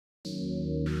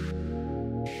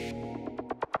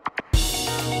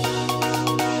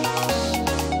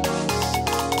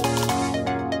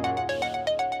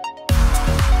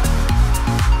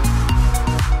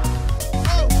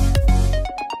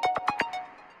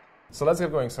So let's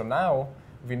get going. So now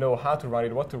we know how to write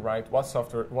it, what to write, what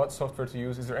software to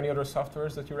use. Is there any other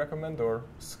softwares that you recommend, or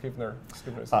Scrivener?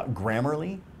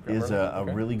 Grammarly is a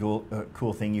really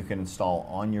cool thing you can install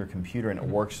on your computer, and it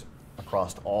works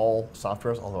across all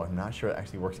softwares, although I'm not sure it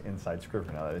actually works inside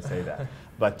Scrivener, now that I say that.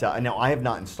 But now I have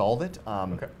not installed it,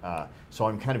 so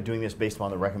I'm kind of doing this based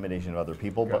on the recommendation of other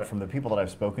people, but from the people that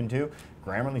I've spoken to,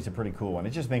 Grammarly is a pretty cool one.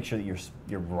 It just makes sure that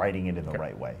you're writing it in the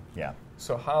right way. Yeah.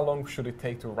 So how long should it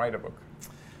take to write a book?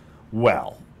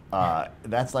 Well,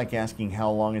 that's like asking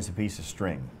how long is a piece of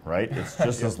string, right? It's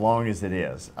just as long as it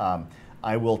is.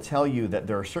 I will tell you that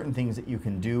there are certain things that you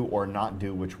can do or not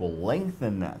do which will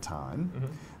lengthen that time,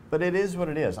 but it is what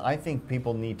it is. I think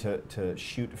people need to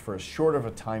shoot for as short of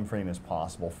a time frame as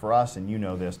possible. For us, and you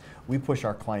know this, we push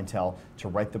our clientele to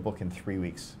write the book in 3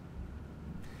 weeks.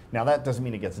 Now that doesn't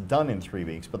mean it gets done in 3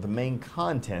 weeks, but the main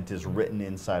content is written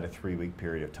inside a 3-week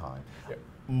period of time.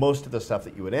 Most of the stuff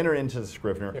that you would enter into the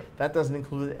Scrivener, that doesn't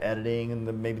include the editing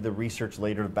and maybe the research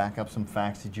later to back up some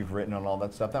facts that you've written and all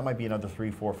that stuff. That might be another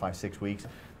 3, 4, 5, 6 weeks,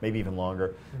 maybe even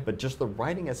longer. But just the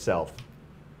writing itself,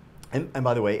 and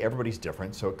by the way, everybody's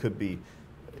different, so it could be,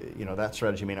 you know, that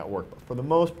strategy may not work. But for the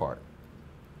most part,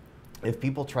 if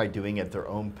people try doing it at their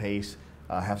own pace,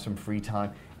 have some free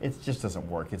time, it just doesn't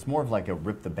work. It's more of like a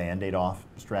rip the Band-Aid off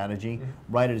strategy.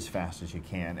 Write it as fast as you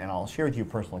can. And I'll share with you a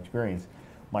personal experience.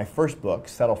 My first book,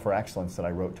 Settle for Excellence, that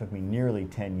I wrote took me nearly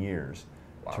 10 years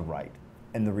to write.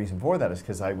 And the reason for that is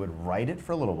because I would write it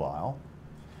for a little while,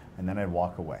 and then I'd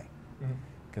walk away.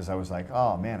 Because I was like,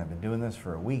 oh man, I've been doing this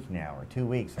for a week now, or 2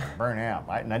 weeks, and I'm burnt out.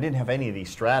 And I didn't have any of these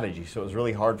strategies, so it was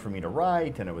really hard for me to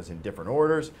write, and it was in different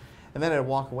orders. And then I'd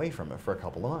walk away from it for a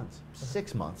couple of months,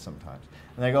 6 months sometimes.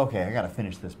 And I go, okay, I gotta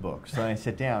finish this book. So then I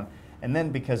sit down, and then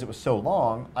because it was so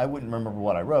long, I wouldn't remember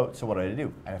what I wrote, so what did I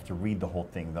do? I have to read the whole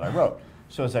thing that I wrote.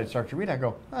 So as I'd start to read, I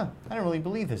go, I don't really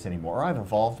believe this anymore, or I've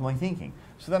evolved my thinking.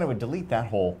 So then I would delete that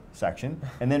whole section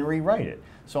and then rewrite it.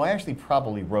 So I actually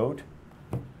probably wrote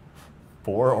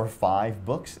 4 or 5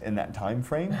 books in that time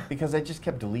frame because I just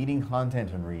kept deleting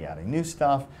content and re-adding new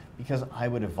stuff because I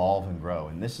would evolve and grow.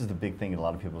 And this is the big thing that a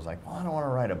lot of people is like, well, I don't want to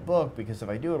write a book because if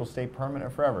I do, it'll stay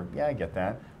permanent forever. Yeah, I get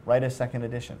that. Write a 2nd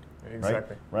edition.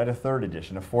 Exactly. Write a 3rd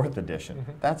edition, a 4th edition.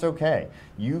 That's okay.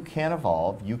 You can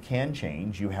evolve, you can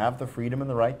change, you have the freedom and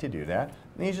the right to do that,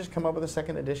 and you just come up with a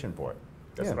 2nd edition for it.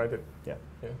 That's what I did. Yeah.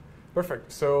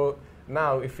 Perfect. So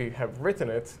now if we have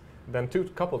written it, then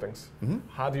couple things.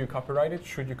 How do you copyright it?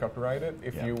 Should you copyright it?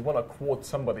 If you want to quote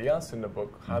somebody else in the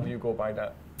book, how do you go by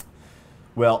that?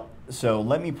 Well, so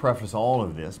let me preface all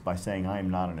of this by saying I am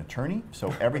not an attorney,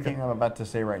 so everything I'm about to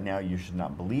say right now you should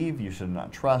not believe, you should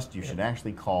not trust, you should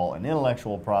actually call an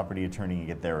intellectual property attorney and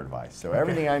get their advice. So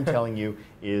everything I'm telling you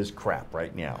is crap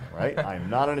right now, right? I'm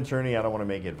not an attorney, I don't want to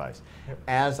make advice.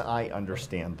 As I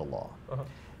understand the law,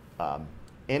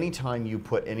 anytime you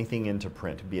put anything into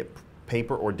print, be it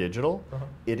paper or digital,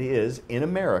 it is, in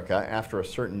America, after a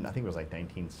certain, I think it was like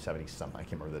 1970 something, I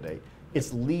can't remember the date,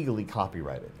 it's legally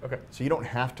copyrighted. So you don't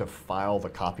have to file the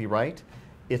copyright,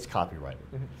 it's copyrighted.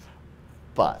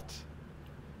 But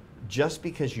just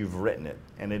because you've written it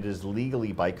and it is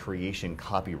legally by creation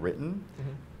copywritten,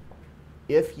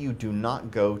 if you do not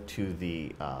go to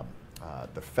the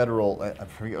federal, I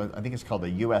think it's called the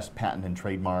U.S. Patent and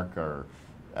Trademark, or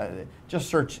just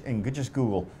search and just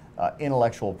Google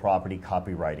intellectual property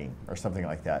copywriting or something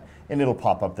like that, and it'll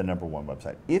pop up the #1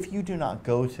 website. If you do not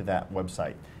go to that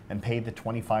website and pay the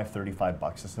 $25,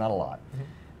 $35, it's not a lot,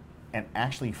 and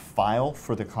actually file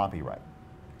for the copyright,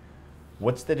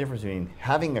 what's the difference between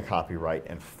having a copyright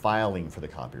and filing for the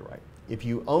copyright? If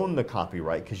you own the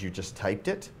copyright because you just typed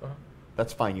it,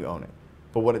 that's fine, you own it.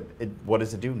 But what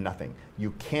does it do? Nothing.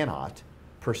 You cannot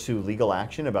pursue legal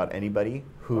action about anybody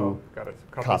who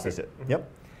copies it. Yep.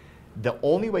 The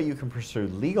only way you can pursue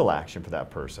legal action for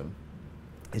that person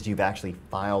is you've actually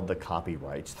filed the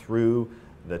copyrights through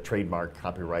the trademark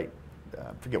copyright,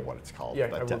 forget what it's called. Yeah,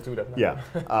 I will do that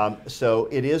now. So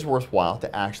it is worthwhile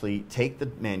to actually take the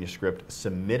manuscript,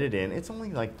 submit it in. It's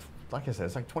only like I said,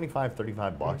 it's like $25,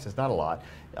 $35. It's not a lot.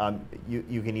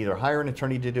 You can either hire an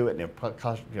attorney to do it, and it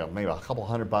costs maybe a couple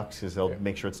 $100 because they'll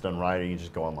make sure it's done right, or you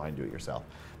just go online and do it yourself.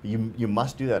 You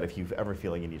must do that if you ever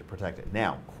feel like you need to protect it.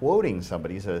 Now, quoting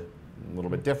somebody is a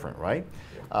little bit different, right?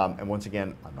 And once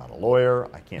again, I'm not a lawyer,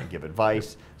 I can't give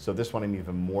advice, so this one I'm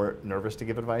even more nervous to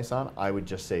give advice on. I would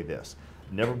just say this: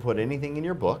 never put anything in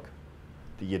your book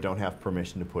that you don't have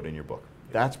permission to put in your book.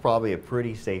 That's probably a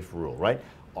pretty safe rule, right?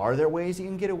 Are there ways you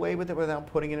can get away with it without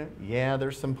putting it in? Yeah,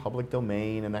 there's some public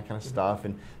domain and that kind of stuff,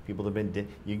 and people have been,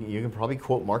 you can probably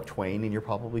quote Mark Twain and you're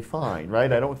probably fine,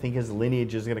 right? I don't think his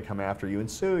lineage is going to come after you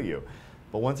and sue you.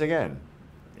 But once again,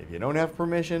 If you don't have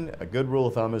permission, a good rule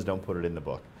of thumb is don't put it in the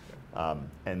book.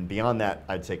 And beyond that,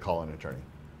 I'd say call an attorney.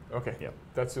 Okay, Yep.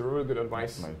 That's a really good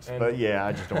advice. But yeah,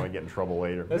 I just don't want to get in trouble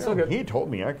later. That's okay. He told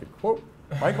me I could quote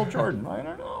Michael Jordan. I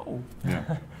don't know.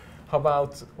 Yeah. How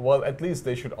about, well, at least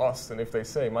they should ask, and if they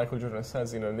say, Michael Jordan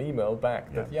says in an email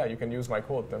back that, yeah, you can use my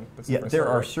quote, then that's there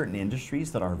are certain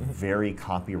industries that are very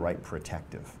copyright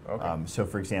protective. Okay. So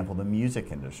for example, the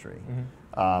music industry.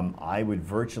 I would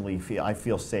virtually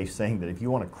feel safe saying that if you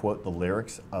want to quote the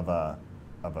lyrics of a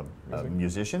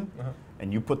musician,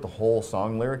 and you put the whole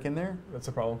song lyric in there, that's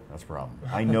a problem. That's a problem.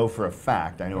 I know for a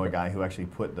fact, I know a guy who actually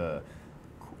put the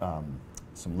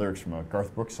some lyrics from a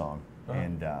Garth Brooks song,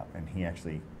 and he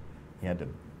actually he had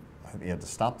to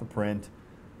stop the print.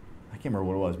 I can't remember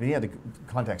what it was, but he had to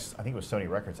contact, I think it was Sony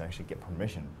Records, to actually get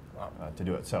permission to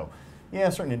do it. So, yeah,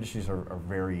 certain industries are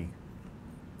very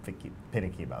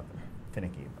finicky about them.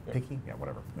 Picky? Yeah,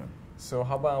 whatever. Yeah. So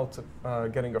how about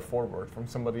getting a forward from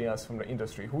somebody else from the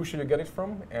industry? Who should you get it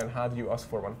from, and how do you ask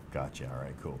for one? Gotcha. All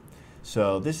right, cool.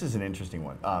 So this is an interesting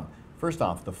one. First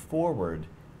off, the forward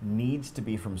needs to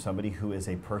be from somebody who is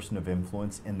a person of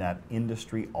influence in that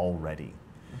industry already.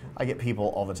 I get people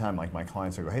all the time, like my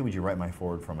clients, will go, hey, would you write my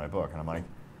forward for my book? And I'm like,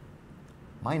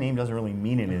 my name doesn't really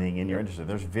mean anything in your industry.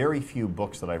 There's very few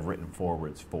books that I've written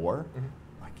forwards for.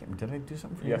 Did I do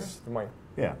something for you? Yes, mine.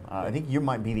 Yeah, I think you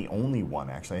might be the only one,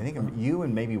 actually. I think you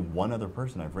and maybe one other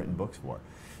person I've written books for.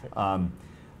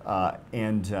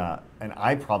 And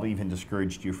I probably even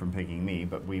discouraged you from picking me,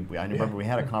 but I remember we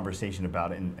had a conversation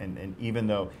about it, and even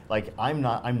though, like,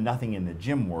 I'm nothing in the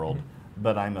gym world,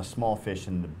 but I'm a small fish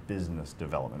in the business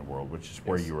development world, which is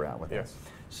where you were at with it.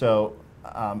 So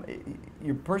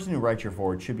your person who writes your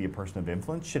forward should be a person of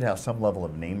influence, should have some level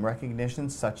of name recognition,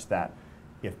 such that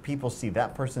if people see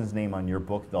that person's name on your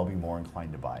book, they'll be more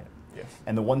inclined to buy it. Yes.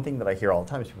 And the one thing that I hear all the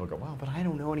time is people go, wow, but I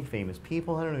don't know any famous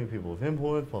people, I don't know any people with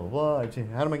influence, blah, blah, blah.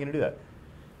 How am I going to do that?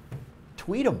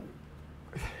 Tweet them.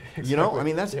 Exactly. You know, I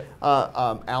mean, that's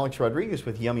Alex Rodriguez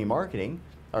with Yummy Marketing,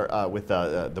 or with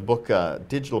the book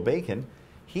Digital Bacon.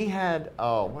 He had,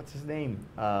 what's his name?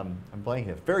 I'm blanking.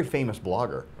 A very famous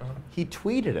blogger. He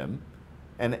tweeted him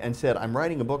and said, I'm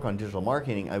writing a book on digital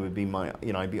marketing. I would be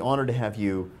I'd be honored to have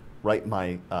you write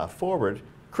my forward.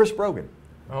 Chris Brogan.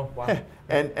 Oh, wow.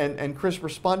 and Chris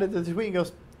responded to the tweet and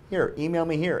goes, here, email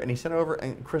me here. And he sent it over,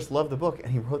 and Chris loved the book,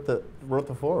 and he wrote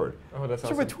the forward. Oh, that's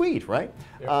awesome. Sort of a tweet, right?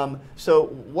 Yep. So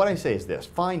what I say is this.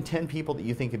 Find 10 people that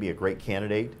you think could be a great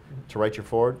candidate to write your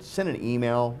forward. Send an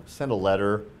email, send a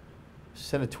letter,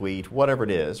 send a tweet, whatever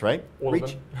it is, right?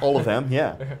 Reach all of them,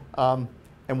 yeah.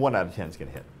 And 1 out of 10 is going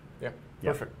to hit.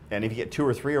 Yeah, perfect. And if you get 2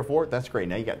 or 3 or 4, that's great.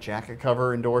 Now you got jacket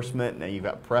cover endorsement. Now you've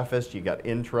got preface. You got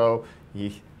intro.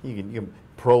 You can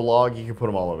prologue. You can put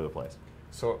them all over the place.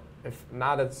 So if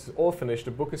now that's all finished,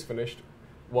 the book is finished.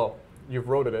 Well, you've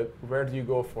wrote it. Where do you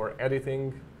go for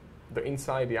editing, the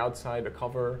inside, the outside, the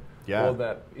cover? Yeah. All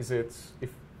that. Is it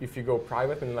if you go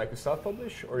private and like you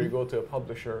self-publish, or you go to a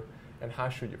publisher, and how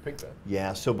should you pick that?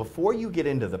 Yeah. So before you get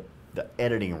into the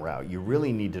editing route, you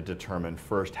really need to determine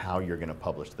first how you're going to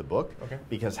publish the book,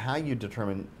 because how you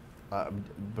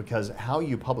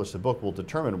publish the book will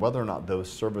determine whether or not those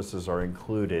services are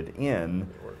included in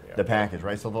the package,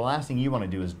 right? So the last thing you want to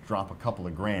do is drop a couple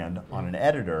of grand on an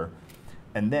editor,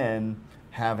 and then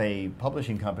have a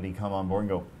publishing company come on board and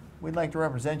go, we'd like to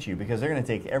represent you, because they're going to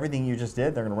take everything you just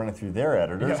did, they're going to run it through their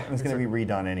editors, and it's going to be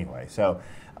redone anyway. So,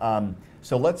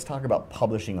 so let's talk about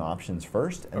publishing options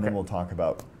first, and then we'll talk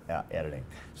about editing.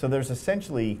 So there's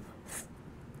essentially,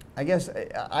 I guess,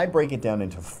 I break it down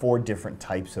into 4 different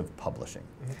types of publishing.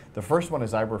 The first one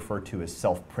is I refer to as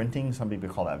self-printing. Some people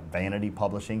call that vanity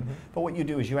publishing. But what you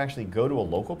do is you actually go to a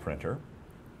local printer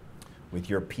with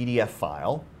your PDF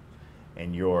file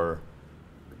and your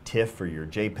TIFF or your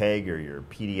JPEG or your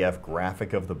PDF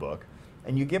graphic of the book,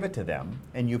 and you give it to them,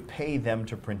 and you pay them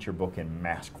to print your book in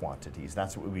mass quantities.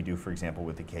 That's what we do, for example,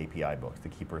 with the KPI books, the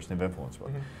Key Person of Influence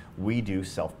book. We do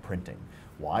self-printing.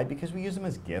 Why? Because we use them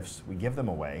as gifts, we give them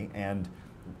away, and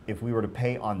if we were to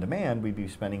pay on demand, we'd be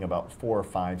spending about $4,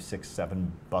 $5, $6,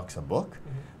 $7 a book.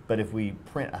 But if we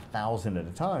print 1,000 at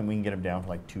a time, we can get them down to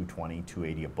like $220,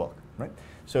 $280 a book, right?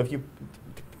 So if you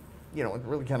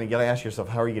really kind of got to ask yourself,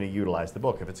 how are you going to utilize the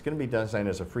book? If it's going to be designed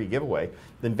as a free giveaway,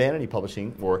 then vanity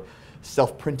publishing or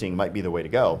self-printing might be the way to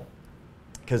go,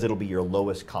 because it'll be your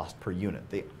lowest cost per unit.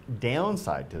 The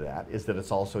downside to that is that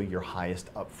it's also your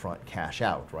highest upfront cash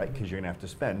out, right? Because you're going to have to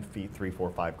spend $3,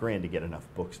 $4, $5 grand to get enough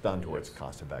books done to where it's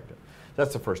cost effective.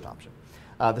 That's the first option.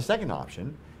 The second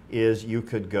option is you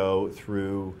could go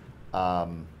through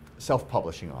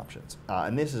self-publishing options.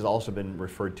 And this has also been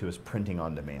referred to as printing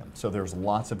on demand. So there's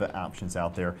lots of options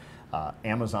out there.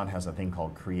 Amazon has a thing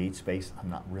called CreateSpace. I'm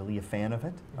not really a fan of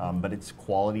it, but its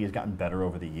quality has gotten better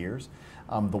over the years.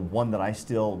 The one that I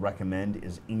still recommend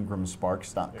is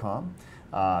ingramsparks.com.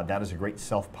 That is a great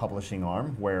self-publishing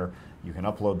arm where you can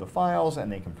upload the files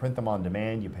and they can print them on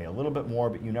demand. You pay a little bit more,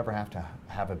 but you never have to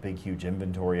have a big, huge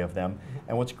inventory of them.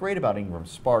 And what's great about Ingram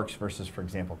Sparks versus, for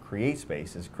example,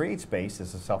 CreateSpace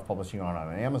is a self-publishing arm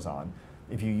on Amazon.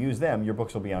 If you use them, your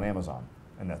books will be on Amazon,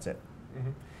 and that's it.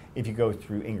 If you go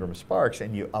through Ingram Sparks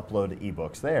and you upload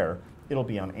ebooks there, it'll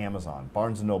be on Amazon,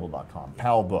 BarnesandNoble.com,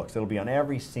 Powell Books. It'll be on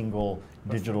every single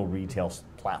digital retail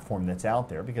platform that's out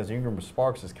there because Ingram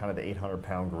Sparks is kind of the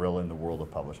 800-pound gorilla in the world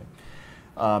of publishing.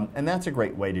 And that's a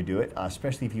great way to do it,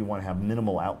 especially if you want to have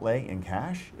minimal outlay in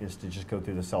cash, is to just go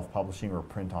through the self-publishing or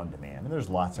print on demand. And there's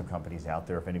lots of companies out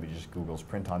there. If anybody just Googles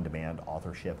print on demand,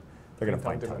 authorship, they're going to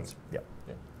find tons. Yep.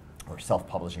 Or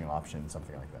self-publishing options,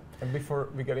 something like that. And before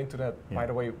we get into that, by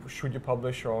the way, should you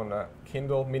publish on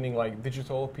Kindle, meaning like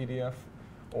digital, PDF,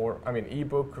 or I mean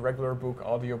ebook, regular book,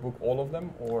 audio book, all of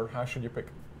them, or how should you pick?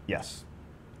 Yes.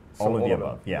 So all of the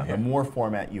above. Yeah. The more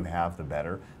format you have, the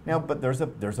better. Now, but there's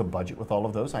a budget with all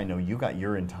of those. I know you got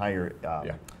your entire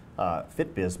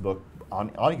FitBiz book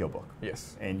on audiobook.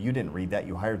 Yes. And you didn't read that.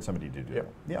 You hired somebody to do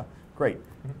it. Yeah. Great.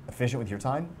 Efficient with your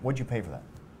time. What'd you pay for that?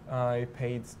 I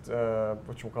paid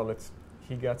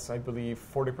he gets, I believe,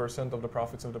 40% of the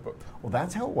profits of the book. Well,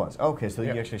 that's how it was. Okay, so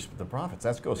you actually split the profits.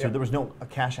 That's good. So there was no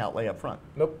cash outlay up front.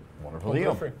 Nope. Wonderful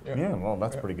deal. Free. Yeah, well,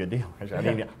 that's a pretty good deal. I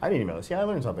didn't even know. See, I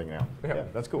learned something now. Yeah,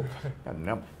 that's cool. And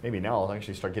now, maybe now I'll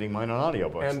actually start getting mine on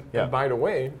audiobooks. And by the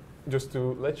way, just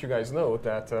to let you guys know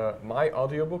that my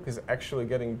audiobook is actually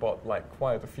getting bought like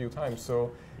quite a few times.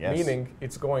 So meaning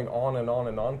it's going on and on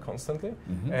and on constantly.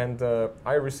 And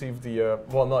I received the,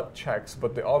 well, not checks,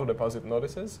 but the auto deposit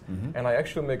notices. And I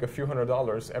actually make a few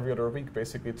 $100s every other week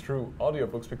basically through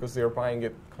audiobooks because they're buying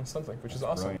it constantly, which is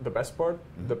awesome. Right. The best part,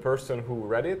 the person who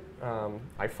read it,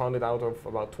 I found it out of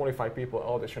about 25 people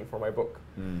auditioned for my book.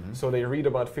 So they read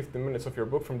about 15 minutes of your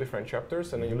book from different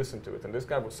chapters and then you listen to it. And this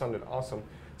guy sounded awesome.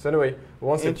 So anyway,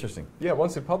 once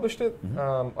we published it,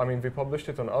 I mean, we published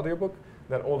it on audiobook,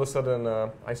 then all of a sudden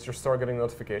I just start getting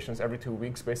notifications. Every 2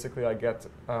 weeks, basically, I get,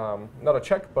 not a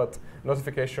check, but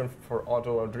notification for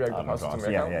auto or direct deposit to my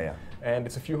account. And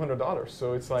it's a few $100s.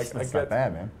 So it's like, that's not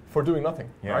bad, man. For doing nothing,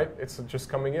 right? It's just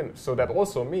coming in. So that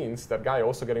also means that guy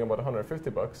also getting about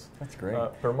 $150 that's great.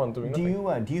 Per month doing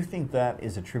nothing. Do you think that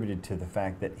is attributed to the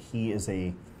fact that he is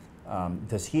a,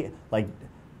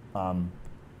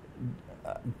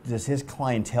 does his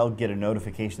clientele get a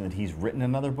notification that he's written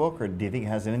another book, or do you think it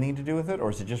has anything to do with it, or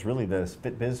is it just really the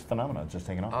FitBiz phenomenon just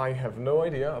taking off? I have no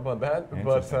idea about that,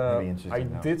 but I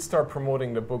did start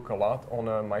promoting the book a lot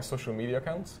on my social media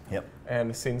accounts.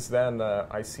 And since then,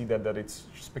 I see that it's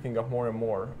just picking up more and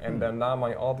more. And then now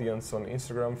my audience on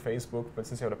Instagram, Facebook, but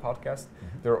since I have a podcast,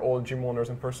 they're all gym owners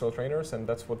and personal trainers, and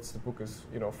that's what the book is,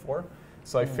 for.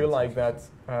 So I feel like that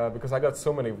because I got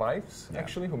so many wives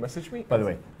actually who message me. By the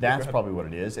way, that's probably what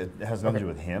it is. It has nothing to do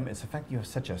with him. It's the fact you have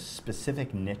such a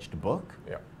specific niched book,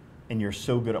 and you're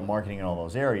so good at marketing in all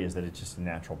those areas that it's just a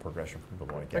natural progression for people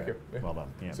to want to get. Thank you. Well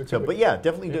done. So, but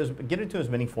definitely get into as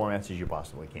many formats as you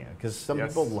possibly can, because some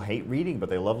people will hate reading, but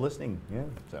they love listening.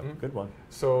 So good one.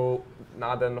 So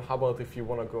now then, how about if you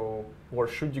want to go, or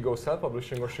should you go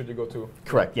self-publishing, or should you go to?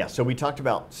 Correct. Yeah. So we talked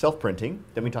about self-printing,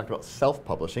 then we talked about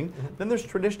self-publishing, then there's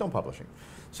traditional publishing.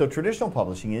 So traditional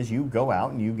publishing is you go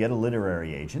out and you get a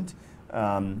literary agent.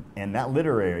 And that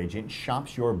literary agent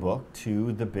shops your book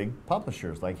to the big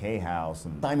publishers like Hay House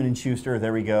and Simon & Schuster,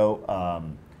 there we go,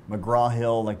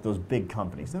 McGraw-Hill, like those big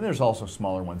companies. And there's also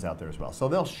smaller ones out there as well. So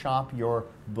they'll shop your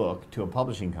book to a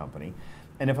publishing company.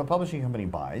 And if a publishing company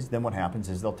buys, then what happens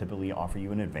is they'll typically offer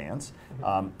you an advance,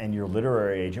 and your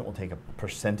literary agent will take a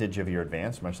percentage of your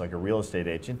advance, much like a real estate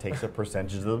agent takes a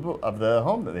percentage of the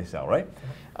home that they sell, right?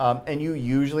 And you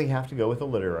usually have to go with a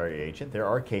literary agent. There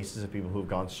are cases of people who've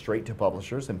gone straight to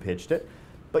publishers and pitched it,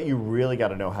 but you really got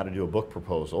to know how to do a book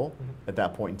proposal at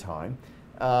that point in time.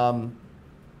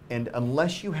 And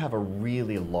unless you have a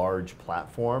really large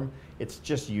platform, it's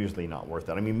just usually not worth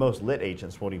it. I mean, most lit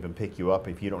agents won't even pick you up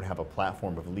if you don't have a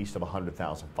platform of at least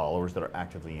 100,000 followers that are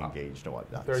actively engaged and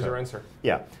whatnot. There's your answer.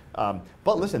 Yeah.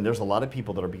 But listen, there's a lot of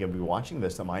people that are going to be watching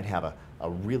this that might have a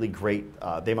really great,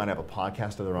 they might have a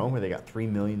podcast of their own where they got 3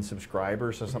 million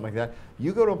subscribers or something like that.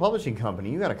 You go to a publishing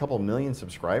company, you got a couple million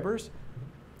subscribers,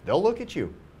 they'll look at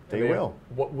you. They will.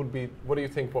 What do you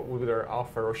think, what would be their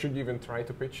offer, or should you even try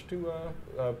to pitch to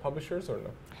publishers or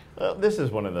no? This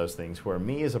is one of those things where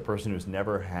me as a person who's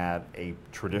never had a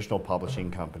traditional publishing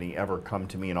company ever come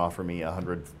to me and offer me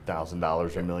 $100,000 or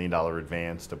 $1 million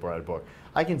advance to write a book,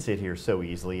 I can sit here so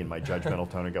easily in my judgmental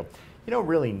tone and go, you don't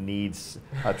really need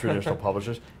traditional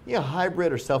publishers. Yeah,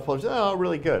 hybrid or self-published, oh,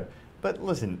 really good. But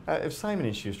listen, if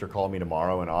Simon & Schuster called me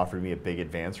tomorrow and offered me a big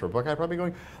advance for a book, I'd probably be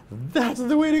going, that's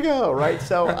the way to go, right?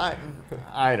 So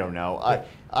I don't know.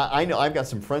 I know I've got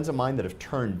some friends of mine that have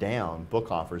turned down book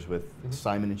offers with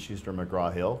Simon & Schuster,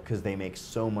 McGraw-Hill, because they make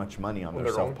so much money on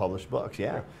their self-published books.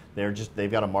 Yeah.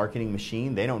 They've got a marketing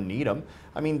machine. They don't need them.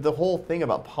 I mean, the whole thing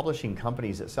about publishing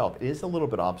companies itself is a little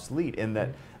bit obsolete in that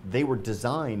they were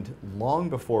designed long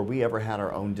before we ever had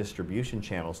our own distribution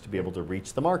channels to be able to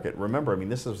reach the market. Remember, I mean,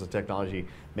 this was a technology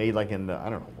made like in the, I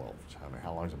don't know,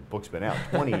 how long has a book's been out?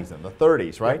 20s and the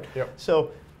 30s, right? Yep.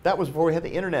 So that was before we had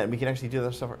the internet and we could actually do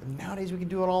that stuff. Nowadays we can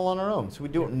do it all on our own, so we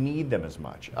don't need them as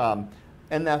much.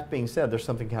 And that being said, there's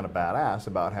something kind of badass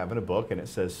about having a book and it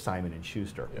says Simon &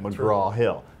 Schuster,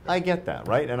 McGraw-Hill. I get that,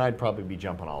 right? And I'd probably be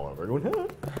jumping all over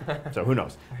it. So who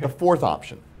knows? The fourth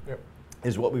option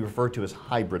is what we refer to as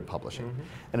hybrid publishing.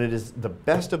 And it is the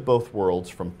best of both worlds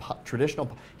from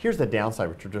traditional. Here's the downside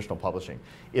with traditional publishing.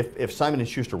 If Simon &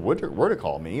 Schuster were to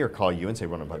call me or call you and say,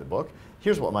 run by the book,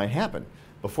 here's what might happen.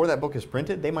 Before that book is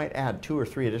printed, they might add 2 or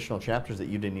 3 additional chapters that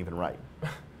you didn't even write,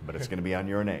 but it's going to be on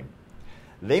your name.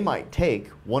 They might take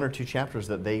 1 or 2 chapters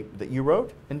that you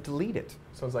wrote and delete it.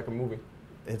 Sounds like a movie.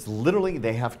 It's literally,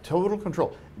 they have total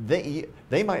control. They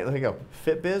might go,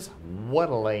 FitBiz, what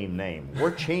a lame name.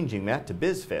 We're changing that to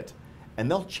BizFit. And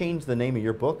they'll change the name of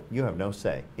your book. You have no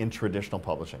say in traditional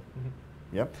publishing.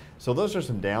 Yep. So those are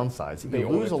some downsides. You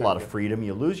lose a lot of freedom.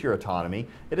 You lose your autonomy.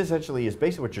 It essentially is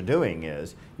basically what you're doing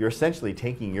is you're essentially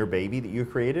taking your baby that you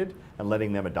created and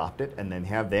letting them adopt it, and then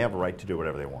they have a right to do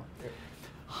whatever they want.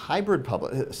 Hybrid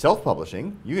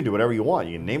self-publishing, you can do whatever you want.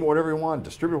 You can name it whatever you want,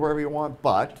 distribute it wherever you want,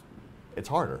 but it's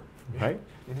harder, right?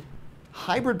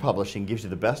 Hybrid publishing gives you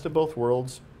the best of both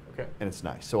worlds, and it's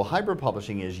nice. So hybrid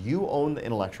publishing is you own the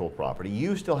intellectual property,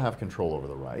 you still have control over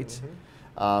the rights.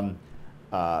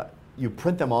 You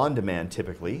print them on demand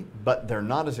typically, but they're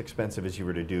not as expensive as you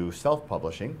were to do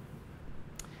self-publishing.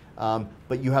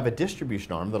 But you have a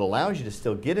distribution arm that allows you to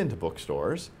still get into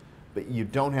bookstores, but you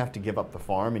don't have to give up the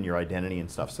farm and your identity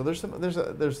and stuff. So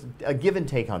there's a give and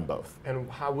take on both. And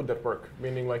how would that work?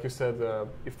 Meaning, like you said,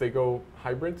 if they go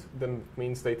hybrid, then it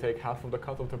means they take half of the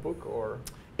cut of the book, or?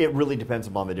 It really depends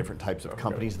upon the different types of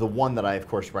companies. The one that I, of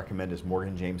course, recommend is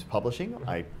Morgan James Publishing.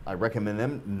 I recommend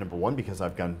them, number one, because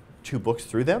I've done 2 books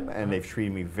through them, and they've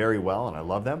treated me very well, and I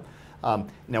love them.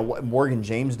 Now, what Morgan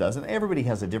James does, and everybody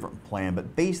has a different plan,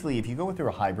 but basically, if you go through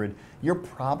a hybrid, you're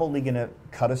probably going to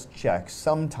cut us checks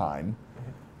sometime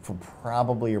for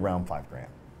probably around $5 grand.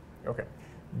 Okay.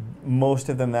 Most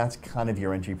of them, that's kind of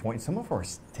your entry point. Some of them are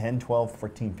 10, 12,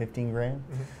 14, 15 grand,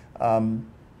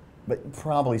 but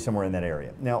probably somewhere in that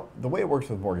area. Now, the way it works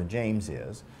with Morgan James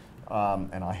is,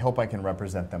 and I hope I can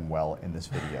represent them well in this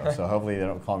video, so hopefully they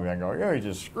don't call me back and go, oh, you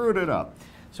just screwed it up.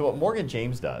 So what Morgan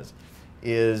James does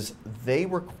is they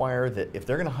require that if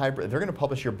they're going to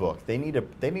publish your book, they need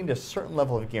a certain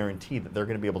level of guarantee that they're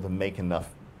going to be able to make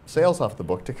enough sales off the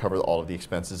book to cover all of the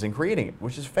expenses in creating it,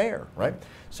 which is fair, right?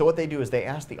 So what they do is they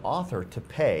ask the author to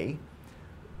pay.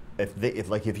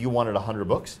 If you wanted 100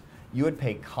 books, you would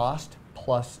pay cost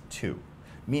plus 2,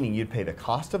 meaning you'd pay the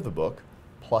cost of the book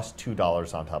plus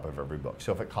 $2 on top of every book.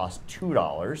 So if it costs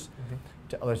 $2,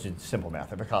 let's do simple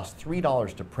math. If it costs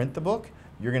 $3 to print the book,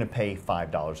 you're going to pay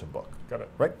 $5 a book. Got it.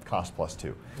 Right? Cost plus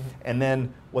 2. And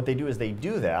then what they do is they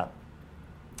do that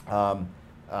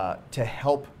to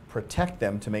help protect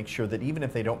them, to make sure that even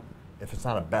if it's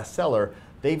not a bestseller,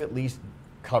 they've at least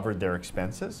covered their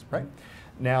expenses, right?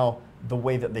 Now, the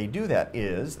way that they do that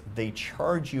is they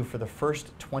charge you for the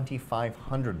first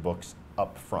 2,500 books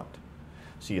up front.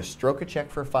 So you stroke a check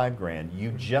for $5 grand.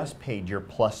 You just paid your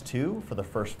plus 2 for the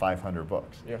first 500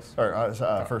 books. Yes. Or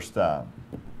first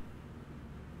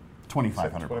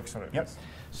 2,500 books. Yep. Yes.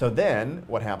 So then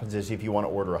what happens is if you want to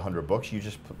order 100 books, you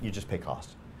just pay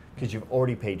cost because you've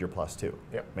already paid your plus 2.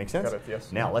 Yep. Make sense? Got it,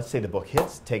 yes. Now let's say the book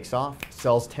hits, takes off,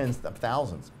 sells tens of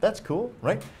thousands. That's cool,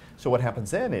 right? So what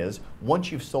happens then is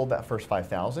once you've sold that first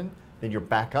 5,000, then you're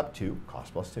back up to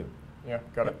cost plus 2. Yeah,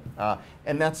 got it.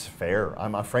 And that's fair.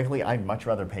 Frankly, I'd much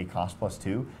rather pay cost plus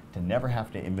 2 to never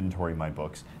have to inventory my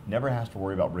books, never have to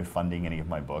worry about refunding any of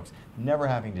my books, never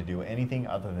having to do anything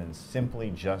other than simply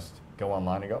just go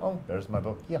online and go, oh, there's my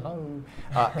book, yahoo!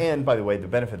 And by the way, the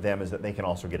benefit of them is that they can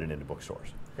also get it into bookstores.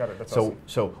 Got it, that's awesome.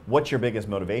 So what's your biggest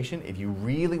motivation? If you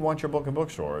really want your book in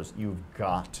bookstores, you've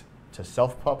got to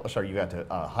self-publish, or you got to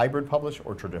hybrid publish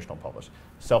or traditional publish.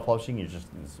 Self-publishing, you just,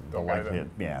 it's real hard.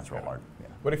 Yeah.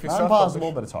 But if you not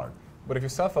impossible, but it's hard. But if you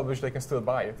self-publish, they can still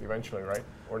buy it eventually, right?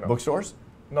 Or no? Bookstores?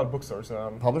 Not bookstores,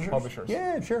 publishers? Publishers.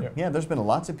 Yeah, sure. Yeah, there's been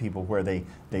lots of people where they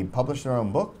publish their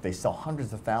own book, they sell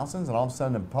hundreds of thousands, and all of a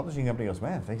sudden the publishing company goes,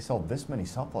 man, if they sold this many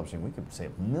self-publishing, we could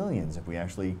save millions if we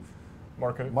actually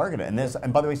market it.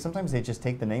 And by the way, sometimes they just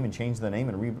take the name and change the name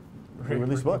and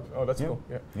re-release a book. Oh, that's cool.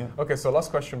 Yeah. Okay, so last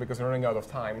question, because we're running out of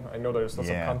time. I know there's lots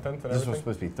of content and everything. This was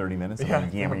supposed to be 30 minutes.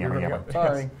 Yeah.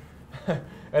 Sorry.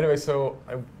 Anyway, so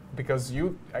because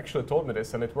you actually told me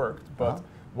this and it worked, but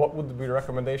what would be the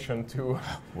recommendation to...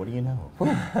 What do you know?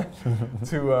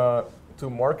 to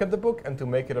market the book and to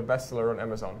make it a bestseller on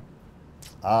Amazon?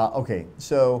 Okay,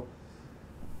 so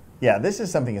yeah, this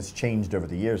is something that's changed over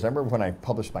the years. I remember when I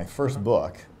published my first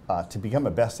book, to become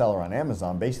a bestseller on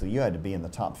Amazon, basically you had to be in the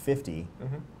top 50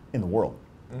 in the world.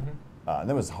 And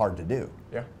that was hard to do,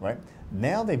 right?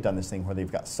 Now they've done this thing where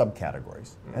they've got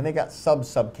subcategories, and they got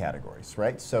subcategories,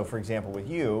 right? So for example, with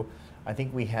you, I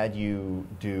think we had you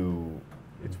do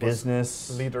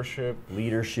business, leadership,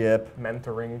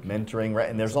 mentoring, right?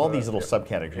 And there's all these little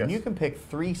subcategories. And you can pick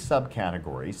 3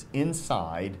 subcategories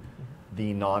inside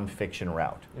the nonfiction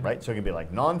route, right? So it can be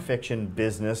like nonfiction,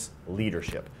 business,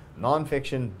 leadership.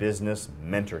 Nonfiction, business,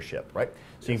 mentorship, right?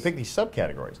 So you can pick these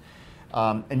subcategories.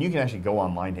 And you can actually go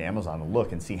online to Amazon and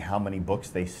look and see how many books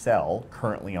they sell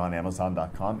currently on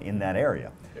Amazon.com in that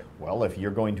area. Yeah. Well, if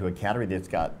you're going to a category that's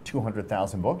got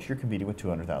 200,000 books, you're competing with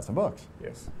 200,000 books.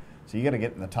 Yes. So you got to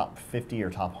get in the top 50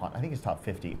 or I think it's top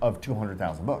 50 of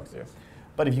 200,000 books. Yes.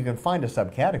 But if you can find a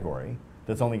subcategory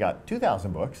that's only got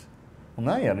 2,000 books, well,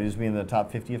 now you got to just be in the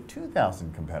top 50 of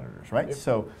 2,000 competitors, right? Yep.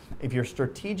 So if you're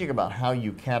strategic about how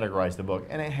you categorize the book,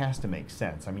 and it has to make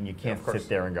sense. I mean, you can't sit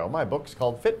there and go, my book's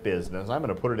called FitBiz, and I'm going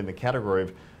to put it in the category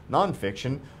of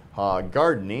nonfiction,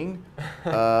 gardening,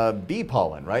 bee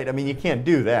pollen, right? I mean, you can't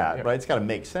do that, right? It's got to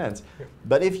make sense.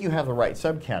 But if you have the right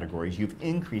subcategories, you've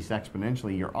increased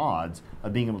exponentially your odds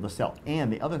of being able to sell.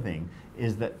 And the other thing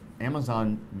is that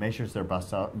Amazon measures their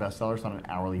bestsellers on an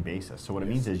hourly basis. So what it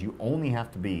means is you only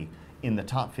have to be in the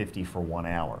top 50 for 1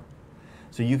 hour.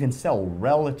 So you can sell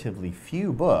relatively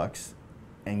few books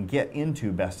and get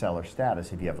into bestseller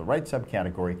status if you have the right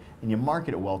subcategory and you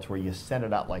market it well to where you send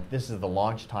it out like, this is the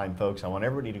launch time, folks. I want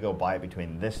everybody to go buy it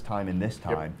between this time and this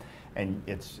time. And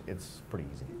it's pretty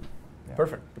easy. Yeah.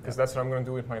 Perfect, because that's what I'm going to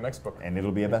do with my next book. And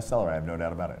it'll be a bestseller, I have no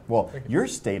doubt about it. Well,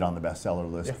 yours stayed on the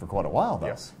bestseller list for quite a while, though.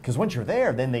 Yes. Because once you're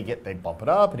there, then they bump it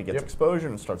up, and it gets exposure,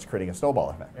 and it starts creating a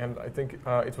snowball effect. And I think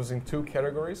it was in 2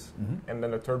 categories, and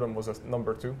then the third one was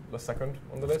number 2, the second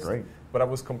on the list. Great. But I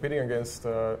was competing against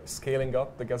Scaling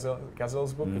Up, the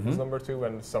Gazelle's book. It was number 2,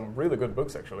 and some really good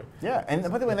books, actually. Yeah, and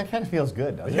by the way, that kind of feels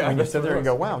good, doesn't it? When you sit there and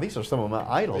go, wow, these are some of my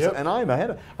idols, and I'm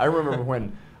ahead of... I remember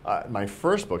when my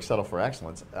first book, Settle for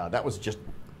Excellence, that was just...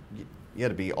 You had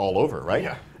to be all over, right?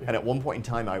 Yeah. And at one point in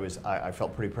time, I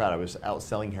felt pretty proud. I was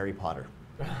outselling Harry Potter.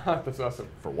 That's awesome.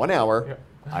 For 1 hour,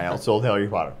 I outsold Harry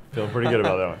Potter. Feeling pretty good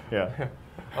about that one. Yeah.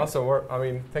 Awesome. I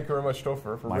mean, thank you very much,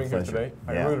 Topher, for being here today.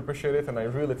 I really appreciate it, and I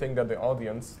really think that the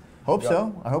audience... Hope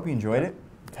so. I hope you enjoyed it.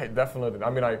 Definitely. I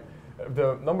mean,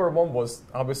 the number 1 was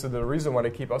obviously the reason why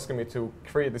they keep asking me to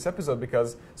create this episode,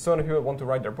 because so many people want to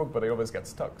write their book, but they always get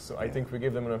stuck. So I think we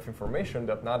give them enough information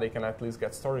that now they can at least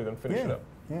get started and finish it up.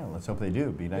 Yeah, let's hope they do.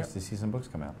 It'd be nice to see some books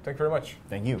come out. Thank you very much.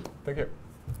 Thank you. Thank you.